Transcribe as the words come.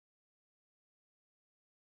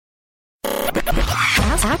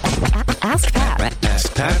AskPat.com.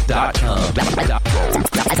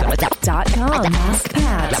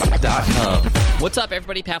 AskPat.com. What's up,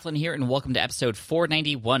 everybody? Pat Flynn here, and welcome to episode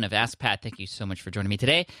 491 of Ask Pat. Thank you so much for joining me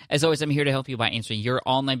today. As always, I'm here to help you by answering your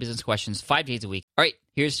online business questions 5 days a week. All right,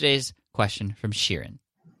 here's today's question from Sheeran.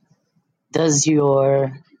 Does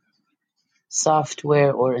your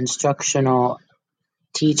software or instructional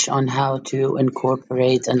teach on how to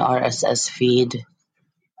incorporate an RSS feed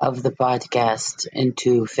of the podcast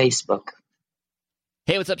into Facebook?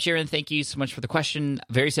 Hey, what's up, Sharon? Thank you so much for the question.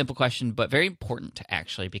 Very simple question, but very important,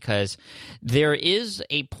 actually, because there is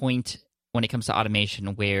a point when it comes to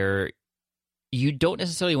automation where you don't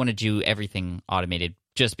necessarily want to do everything automated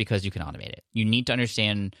just because you can automate it. You need to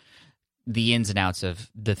understand the ins and outs of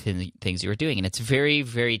the things you are doing, and it's very,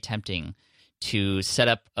 very tempting to set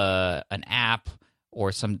up an app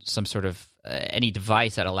or some sort of any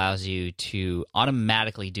device that allows you to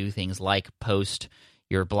automatically do things like post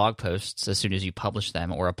your blog posts as soon as you publish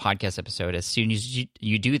them, or a podcast episode. As soon as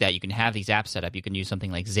you do that, you can have these apps set up. You can use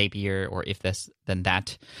something like Zapier or If This Then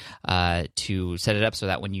That to set it up so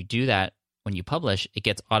that when you do that, when you publish, it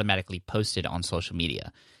gets automatically posted on social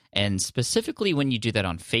media. And specifically when you do that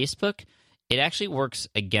on Facebook, it actually works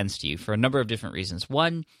against you for a number of different reasons.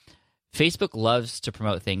 One, Facebook loves to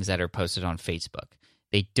promote things that are posted on Facebook.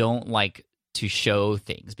 They don't like to show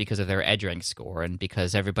things because of their EdgeRank score and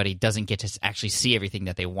because everybody doesn't get to actually see everything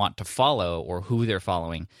that they want to follow or who they're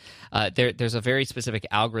following. There's a very specific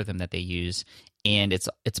algorithm that they use, and it's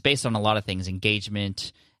based on a lot of things,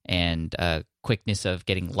 engagement and quickness of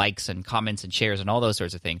getting likes and comments and shares and all those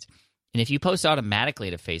sorts of things. And if you post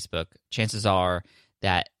automatically to Facebook, chances are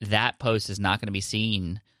that that post is not going to be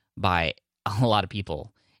seen by a lot of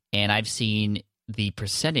people. And I've seen the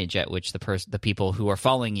percentage at which the people who are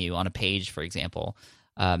following you on a page, for example,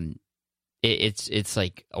 it's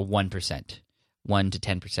like a 1%, 1 to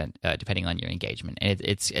 10%, depending on your engagement, and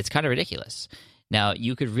it's kind of ridiculous. Now,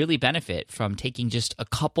 you could really benefit from taking just a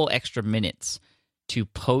couple extra minutes to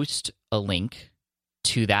post a link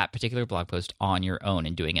to that particular blog post on your own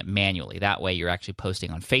and doing it manually. That way, you're actually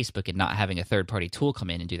posting on Facebook and not having a third-party tool come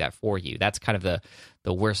in and do that for you. That's kind of the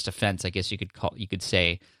worst offense, I guess you could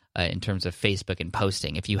say. In terms of Facebook and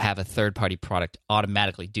posting, if you have a third-party product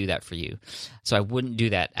automatically do that for you. So I wouldn't do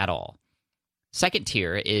that at all. Second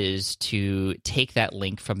tier is to take that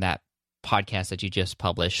link from that podcast that you just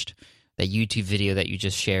published, that YouTube video that you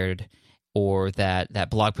just shared, or that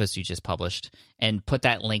blog post you just published, and put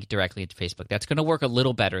that link directly into Facebook. That's going to work a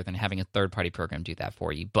little better than having a third-party program do that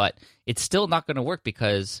for you, but it's still not going to work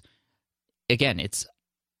because, again, it's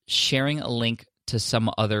sharing a link to some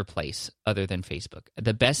other place other than Facebook.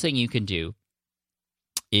 The best thing you can do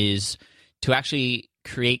is to actually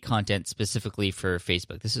create content specifically for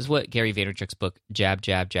Facebook. This is what Gary Vaynerchuk's book, Jab,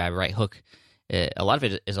 Jab, Jab, Right Hook, a lot of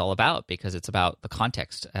it is all about, because it's about the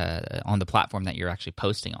context on the platform that you're actually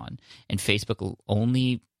posting on. And Facebook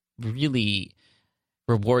only really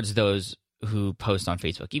rewards those who post on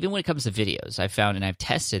Facebook. Even when it comes to videos, I've found and I've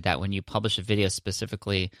tested that when you publish a video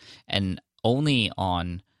specifically and only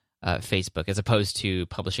on Facebook, as opposed to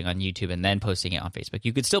publishing on YouTube and then posting it on Facebook.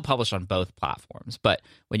 You could still publish on both platforms, but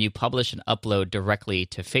when you publish and upload directly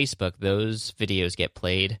to Facebook, those videos get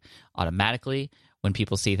played automatically. When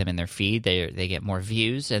people see them in their feed, they get more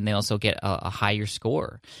views, and they also get a higher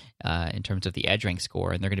score in terms of the EdgeRank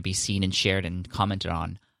score, and they're going to be seen and shared and commented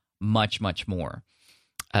on much, much more.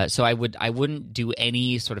 So I wouldn't do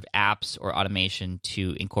any sort of apps or automation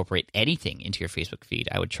to incorporate anything into your Facebook feed.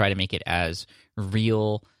 I would try to make it as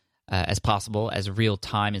real as possible, as real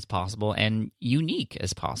time as possible, and unique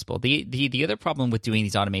as possible. The other problem with doing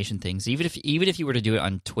these automation things, even if you were to do it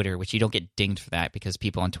on Twitter, which you don't get dinged for that because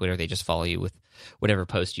people on Twitter, they just follow you with whatever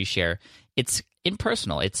post you share. It's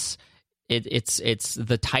impersonal. It's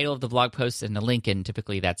the title of the blog post and the link, and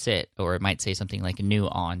typically that's it. Or it might say something like new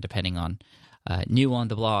on, depending on new on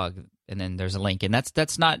the blog, and then there's a link, and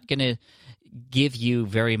that's not going to give you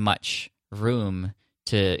very much room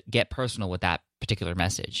to get personal with that particular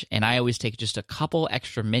message. And I always take just a couple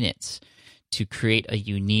extra minutes to create a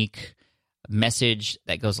unique message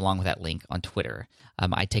that goes along with that link on Twitter.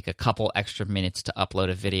 I take a couple extra minutes to upload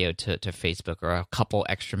a video to Facebook, or a couple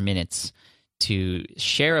extra minutes to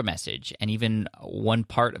share a message, and even one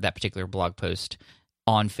part of that particular blog post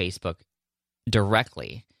on Facebook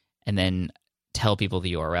directly, and then tell people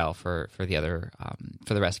the URL for the other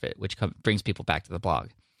for the rest of it, which brings people back to the blog.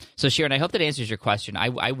 So Sharon, I hope that answers your question.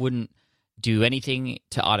 I wouldn't do anything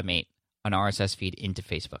to automate an RSS feed into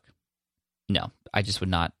Facebook. No, I just would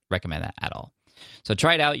not recommend that at all. So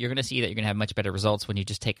try it out. You're going to see that you're going to have much better results when you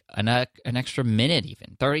just take an extra minute,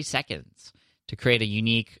 even 30 seconds, to create a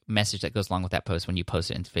unique message that goes along with that post when you post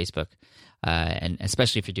it into Facebook, and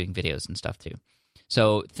especially if you're doing videos and stuff too.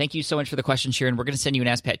 So thank you so much for the question, Sharon. We're going to send you an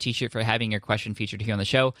Ask Pat t-shirt for having your question featured here on the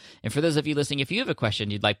show. And for those of you listening, if you have a question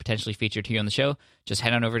you'd like potentially featured here on the show, just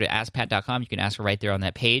head on over to askpat.com. You can ask her right there on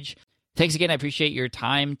that page. Thanks again. I appreciate your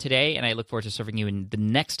time today, and I look forward to serving you in the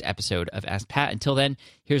next episode of Ask Pat. Until then,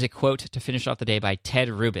 here's a quote to finish off the day by Ted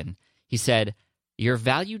Rubin. He said, "Your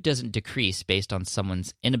value doesn't decrease based on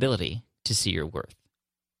someone's inability to see your worth."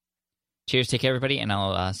 Cheers. Take care, everybody, and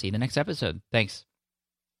I'll see you in the next episode. Thanks.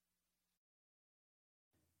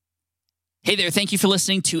 Hey there, thank you for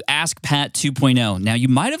listening to Ask Pat 2.0. Now, you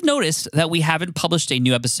might have noticed that we haven't published a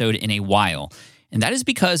new episode in a while, and that is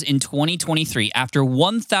because in 2023, after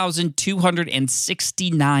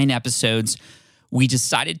 1,269 episodes, we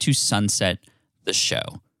decided to sunset the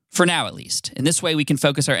show. For now, at least. In this way, we can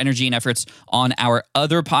focus our energy and efforts on our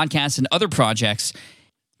other podcasts and other projects.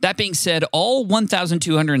 That being said, all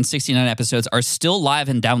 1,269 episodes are still live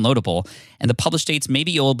and downloadable, and the published dates may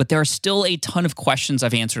be old, but there are still a ton of questions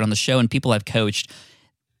I've answered on the show and people I've coached.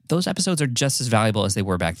 Those episodes are just as valuable as they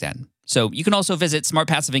were back then. So you can also visit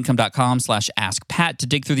smartpassiveincome.com/askpat to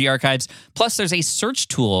dig through the archives. Plus, there's a search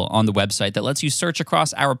tool on the website that lets you search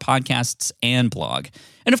across our podcasts and blog.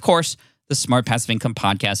 And of course, the Smart Passive Income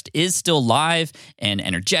podcast is still live and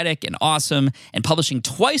energetic and awesome and publishing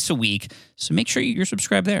twice a week. So make sure you're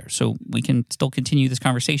subscribed there so we can still continue this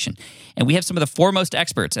conversation. And we have some of the foremost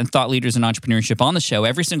experts and thought leaders in entrepreneurship on the show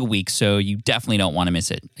every single week, so you definitely don't want to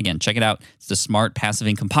miss it. Again, check it out. It's the Smart Passive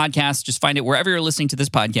Income podcast. Just find it wherever you're listening to this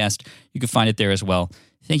podcast. You can find it there as well.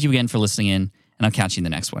 Thank you again for listening in, and I'll catch you in the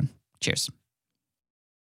next one. Cheers.